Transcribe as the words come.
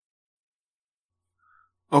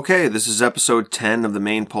Okay, this is episode 10 of the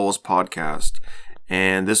Maine Polls podcast,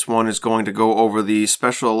 and this one is going to go over the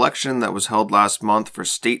special election that was held last month for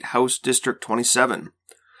State House District 27.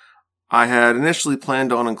 I had initially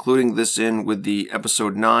planned on including this in with the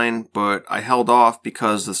episode 9, but I held off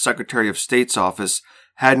because the Secretary of State's office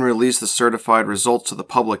hadn't released the certified results to the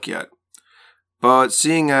public yet. But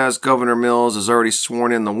seeing as Governor Mills has already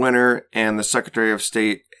sworn in the winner and the Secretary of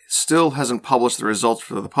State still hasn't published the results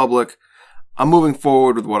for the public, I'm moving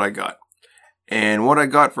forward with what I got. And what I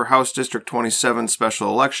got for House District 27 special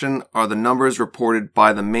election are the numbers reported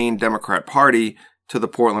by the Maine Democrat Party to the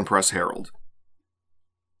Portland Press Herald.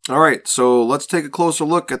 Alright, so let's take a closer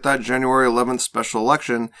look at that January 11th special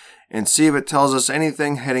election and see if it tells us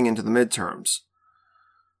anything heading into the midterms.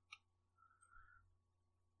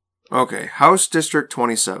 Okay, House District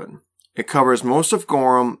 27. It covers most of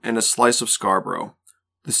Gorham and a slice of Scarborough.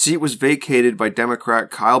 The seat was vacated by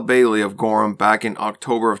Democrat Kyle Bailey of Gorham back in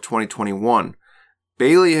October of 2021.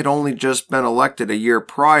 Bailey had only just been elected a year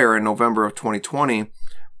prior in November of 2020,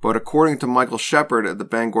 but according to Michael Shepard at the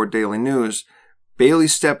Bangor Daily News, Bailey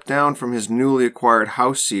stepped down from his newly acquired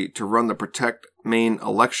House seat to run the Protect Maine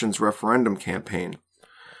Elections referendum campaign.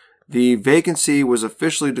 The vacancy was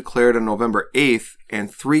officially declared on November 8th,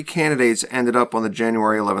 and 3 candidates ended up on the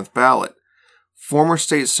January 11th ballot. Former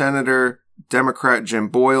state senator Democrat Jim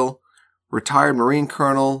Boyle, retired Marine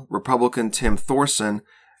Colonel Republican Tim Thorson,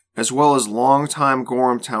 as well as longtime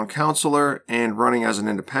Gorham Town Councilor and running as an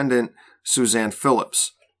independent Suzanne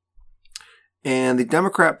Phillips. And the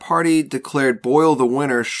Democrat Party declared Boyle the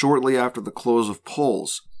winner shortly after the close of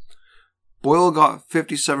polls. Boyle got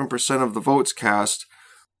 57% of the votes cast.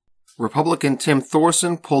 Republican Tim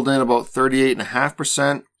Thorson pulled in about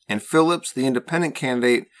 38.5%, and Phillips, the independent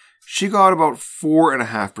candidate, she got about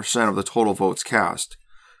 4.5% of the total votes cast.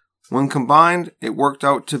 When combined, it worked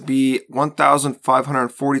out to be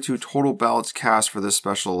 1,542 total ballots cast for this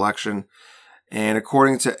special election, and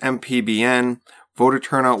according to MPBN, voter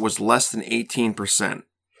turnout was less than 18%.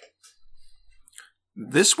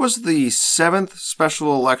 This was the 7th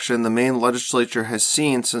special election the Maine legislature has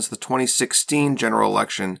seen since the 2016 general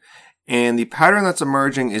election, and the pattern that's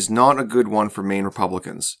emerging is not a good one for Maine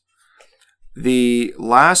Republicans. The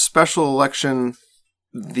last special election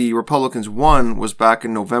the Republicans won was back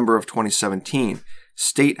in November of 2017.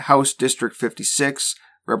 State House District 56,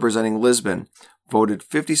 representing Lisbon, voted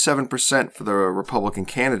 57% for the Republican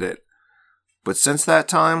candidate. But since that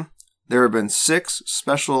time, there have been 6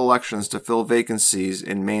 special elections to fill vacancies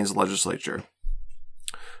in Maine's legislature.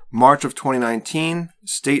 March of 2019,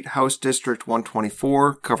 State House District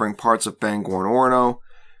 124, covering parts of Bangor and Orono.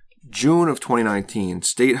 June of 2019,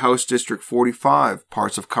 State House District 45,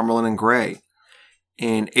 parts of Cumberland and Gray.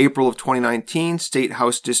 In April of 2019, State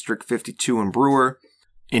House District 52 in Brewer.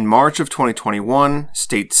 In March of 2021,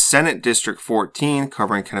 State Senate District 14,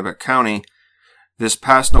 covering Kennebec County. This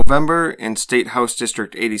past November, in State House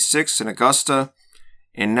District 86 in Augusta.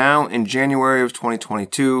 And now, in January of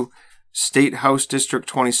 2022, State House District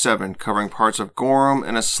 27, covering parts of Gorham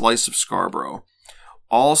and a slice of Scarborough.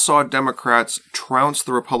 All saw Democrats trounce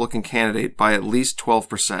the Republican candidate by at least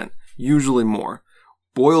 12%, usually more.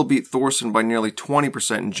 Boyle beat Thorson by nearly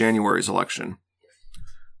 20% in January's election.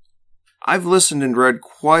 I've listened and read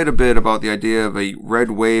quite a bit about the idea of a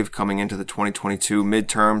red wave coming into the 2022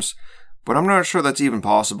 midterms, but I'm not sure that's even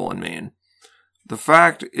possible in Maine. The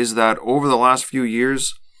fact is that over the last few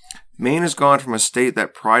years, Maine has gone from a state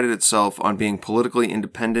that prided itself on being politically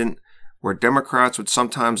independent, where Democrats would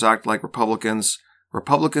sometimes act like Republicans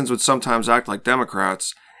would sometimes act like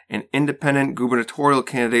Democrats, and independent gubernatorial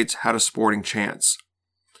candidates had a sporting chance.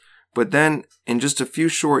 But then, in just a few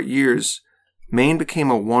short years, Maine became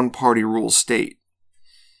a one-party rule state.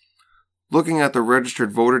 Looking at the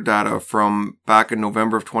registered voter data from back in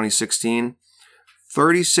November of 2016,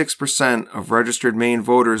 36% of registered Maine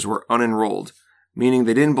voters were unenrolled, meaning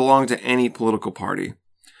they didn't belong to any political party.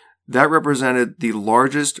 That represented the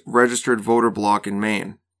largest registered voter bloc in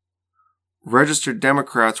Maine. Registered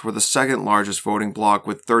Democrats were the second largest voting bloc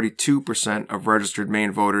with 32% of registered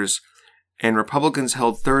Maine voters, and Republicans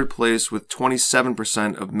held third place with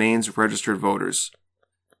 27% of Maine's registered voters.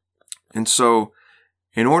 And so,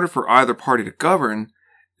 in order for either party to govern,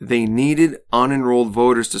 they needed unenrolled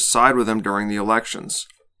voters to side with them during the elections.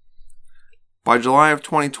 By July of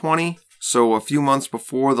 2020, so a few months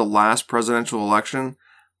before the last presidential election,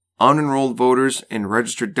 unenrolled voters and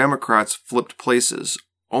registered Democrats flipped places,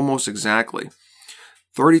 almost exactly.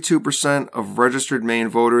 32% of registered Maine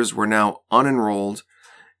voters were now unenrolled,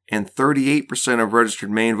 and 38% of registered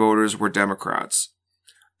Maine voters were Democrats.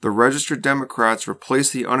 The registered Democrats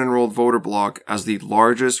replaced the unenrolled voter bloc as the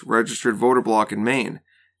largest registered voter bloc in Maine,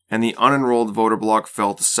 and the unenrolled voter bloc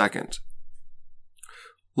fell to second.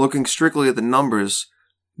 Looking strictly at the numbers,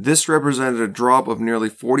 this represented a drop of nearly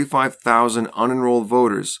 45,000 unenrolled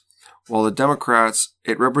voters, while the Democrats,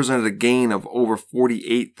 it represented a gain of over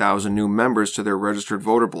 48,000 new members to their registered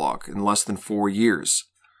voter bloc in less than 4 years.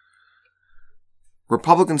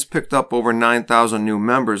 Republicans picked up over 9,000 new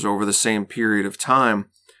members over the same period of time,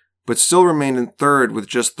 but still remained in third with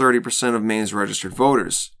just 30% of Maine's registered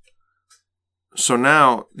voters. So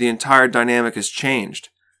now, the entire dynamic has changed.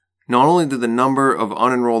 Not only did the number of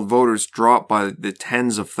unenrolled voters drop by the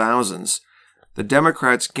tens of thousands, the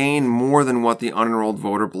Democrats gained more than what the unenrolled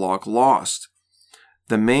voter bloc lost.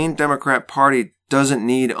 The Maine Democrat Party doesn't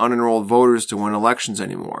need unenrolled voters to win elections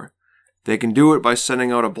anymore. They can do it by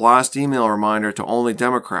sending out a blast email reminder to only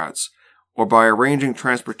Democrats, or by arranging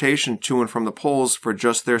transportation to and from the polls for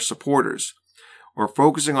just their supporters, or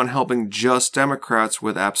focusing on helping just Democrats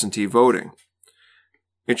with absentee voting.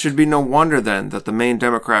 It should be no wonder then that the Maine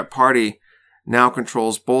Democrat Party now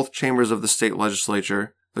controls both chambers of the state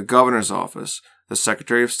legislature, the governor's office, the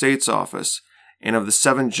Secretary of State's office, and of the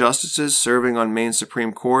 7 justices serving on Maine's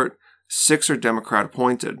Supreme Court, 6 are Democrat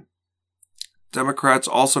appointed. Democrats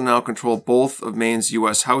also now control both of Maine's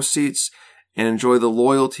U.S. House seats and enjoy the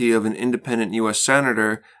loyalty of an independent U.S.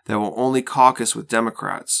 Senator that will only caucus with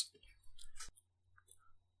Democrats.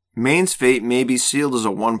 Maine's fate may be sealed as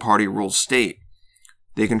a one-party ruled state.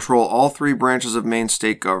 They control all 3 branches of Maine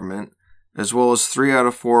state government, as well as 3 out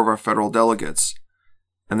of 4 of our federal delegates,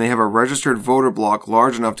 and they have a registered voter bloc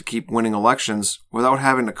large enough to keep winning elections without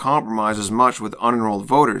having to compromise as much with unenrolled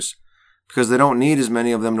voters, because they don't need as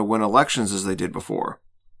many of them to win elections as they did before.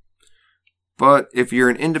 But if you're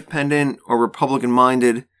an independent or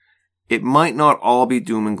Republican-minded, it might not all be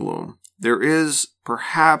doom and gloom. There is,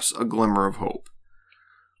 perhaps, a glimmer of hope.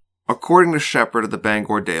 According to Shepard of the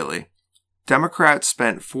Bangor Daily, Democrats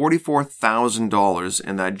spent $44,000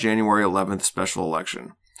 in that January 11th special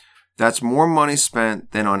election. That's more money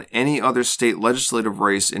spent than on any other state legislative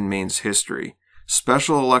race in Maine's history,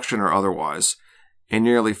 special election or otherwise, and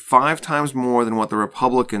nearly 5 times more than what the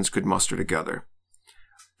Republicans could muster together.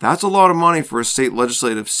 That's a lot of money for a state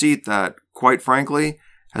legislative seat that, quite frankly,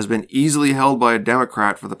 has been easily held by a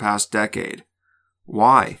Democrat for the past decade.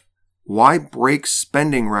 Why? Why break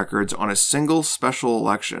spending records on a single special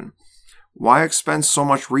election? Why expend so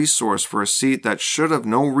much resource for a seat that should have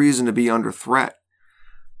no reason to be under threat?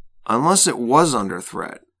 Unless it was under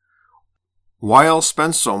threat. Why else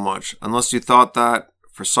spend so much unless you thought that,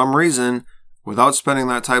 for some reason, without spending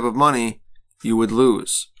that type of money, you would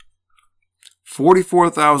lose?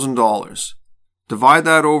 $44,000. Divide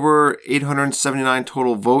that over 879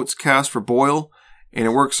 total votes cast for Boyle, and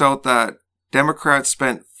it works out that Democrats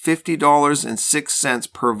spent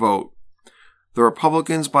 $50.06 per vote. The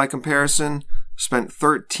Republicans, by comparison, spent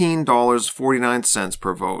 $13.49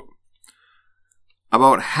 per vote.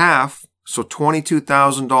 About half, so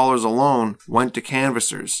 $22,000 alone, went to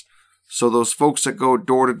canvassers. So those folks that go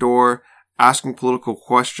door to door, asking political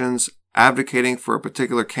questions, advocating for a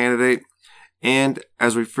particular candidate, and,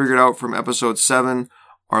 as we figured out from episode 7,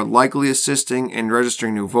 are likely assisting in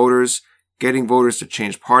registering new voters, getting voters to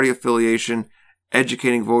change party affiliation,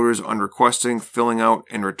 educating voters on requesting, filling out,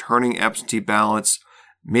 and returning absentee ballots,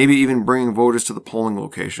 maybe even bringing voters to the polling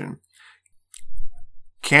location.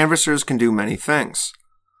 Canvassers can do many things.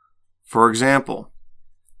 For example,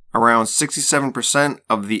 around 67%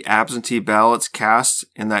 of the absentee ballots cast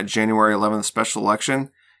in that January 11th special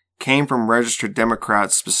election came from registered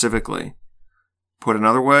Democrats specifically. Put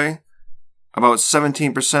another way, about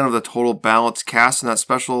 17% of the total ballots cast in that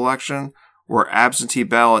special election were absentee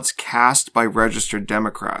ballots cast by registered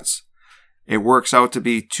Democrats. It works out to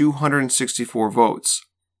be 264 votes.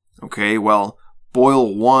 Okay, well,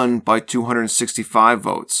 Boyle won by 265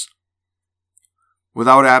 votes.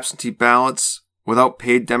 Without absentee ballots, without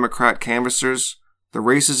paid Democrat canvassers, the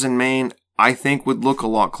races in Maine, I think, would look a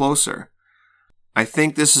lot closer. I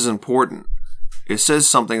think this is important. It says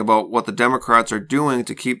something about what the Democrats are doing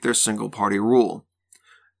to keep their single-party rule.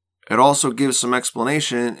 It also gives some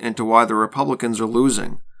explanation into why the Republicans are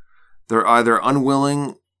losing. They're either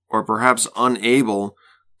unwilling or perhaps unable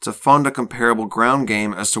to fund a comparable ground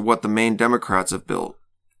game as to what the Maine Democrats have built.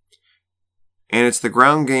 And it's the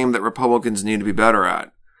ground game that Republicans need to be better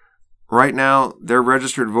at. Right now, their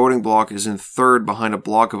registered voting bloc is in third behind a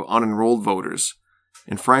block of unenrolled voters.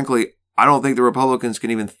 And frankly, I don't think the Republicans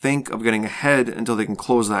can even think of getting ahead until they can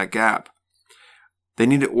close that gap. They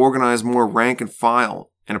need to organize more rank and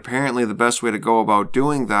file, and apparently the best way to go about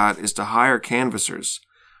doing that is to hire canvassers.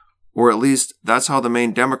 Or at least, that's how the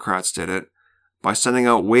Maine Democrats did it, by sending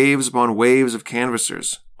out waves upon waves of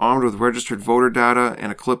canvassers armed with registered voter data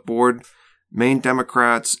and a clipboard, Maine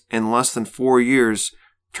Democrats, in less than 4 years,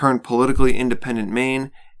 turned politically independent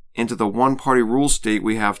Maine into the one-party rule state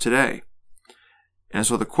we have today. And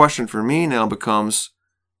so the question for me now becomes,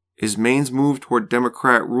 is Maine's move toward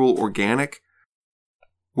Democrat rule organic?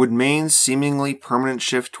 Would Maine's seemingly permanent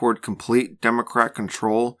shift toward complete Democrat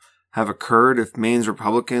control have occurred if Maine's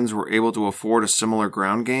Republicans were able to afford a similar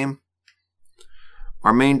ground game?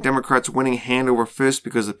 Are Maine Democrats winning hand over fist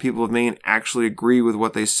because the people of Maine actually agree with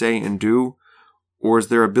what they say and do? Or is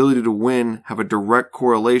their ability to win have a direct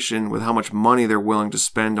correlation with how much money they're willing to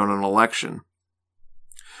spend on an election?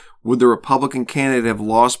 Would the Republican candidate have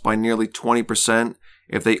lost by nearly 20%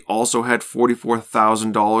 if they also had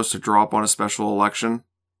 $44,000 to drop on a special election?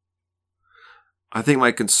 I think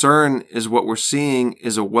my concern is what we're seeing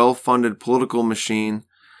is a well-funded political machine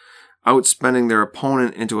outspending their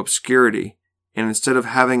opponent into obscurity, and instead of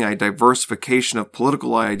having a diversification of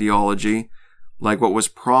political ideology, like what was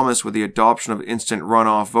promised with the adoption of instant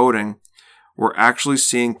runoff voting, we're actually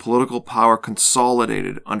seeing political power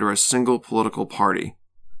consolidated under a single political party.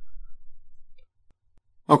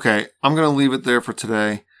 Okay, I'm going to leave it there for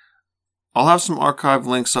today. I'll have some archive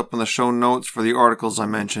links up in the show notes for the articles I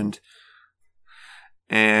mentioned.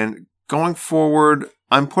 And going forward,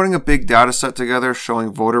 I'm putting a big data set together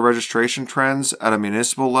showing voter registration trends at a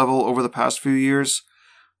municipal level over the past few years.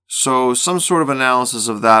 So some sort of analysis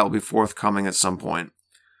of that will be forthcoming at some point.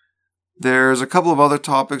 There's a couple of other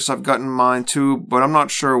topics I've got in mind too, but I'm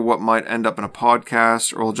not sure what might end up in a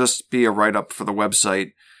podcast or will just be a write-up for the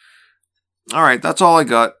website. Alright, that's all I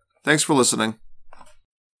got. Thanks for listening.